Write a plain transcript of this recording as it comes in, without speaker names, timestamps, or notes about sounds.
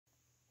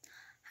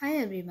Hi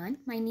everyone,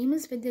 my name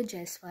is Vidya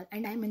Jaiswal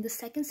and I'm in the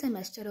second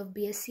semester of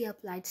B.Sc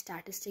Applied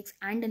Statistics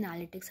and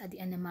Analytics at the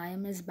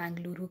NMIMS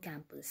Bengaluru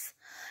campus.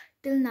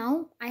 Till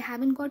now, I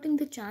haven't gotten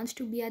the chance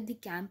to be at the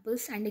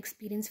campus and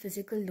experience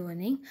physical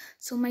learning,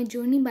 so my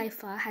journey by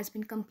far has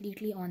been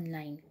completely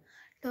online.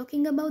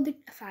 Talking about the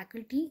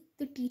faculty,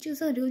 the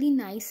teachers are really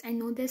nice and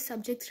know their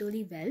subjects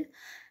really well.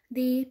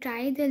 They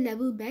try their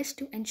level best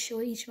to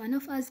ensure each one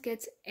of us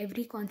gets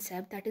every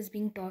concept that is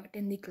being taught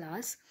in the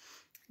class.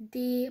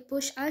 They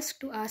push us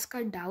to ask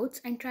our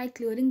doubts and try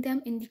clearing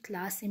them in the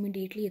class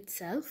immediately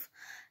itself.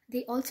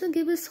 They also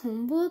give us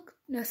homework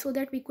so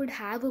that we could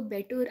have a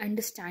better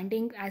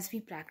understanding as we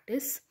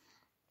practice.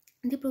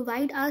 They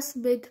provide us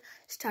with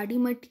study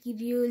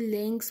material,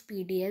 links,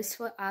 PDFs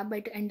for our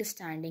better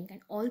understanding,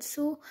 and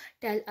also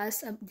tell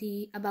us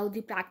about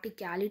the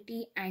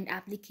practicality and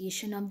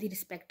application of the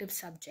respective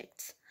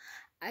subjects.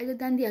 Other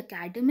than the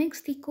academics,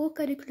 the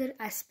co-curricular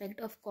aspect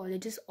of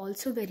college is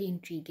also very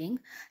intriguing.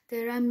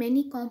 There are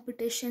many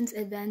competitions,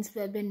 events,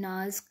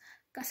 webinars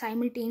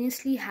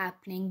simultaneously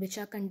happening which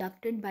are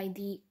conducted by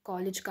the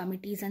college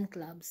committees and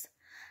clubs.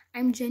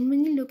 I'm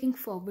genuinely looking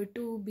forward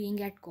to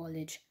being at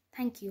college.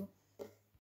 Thank you.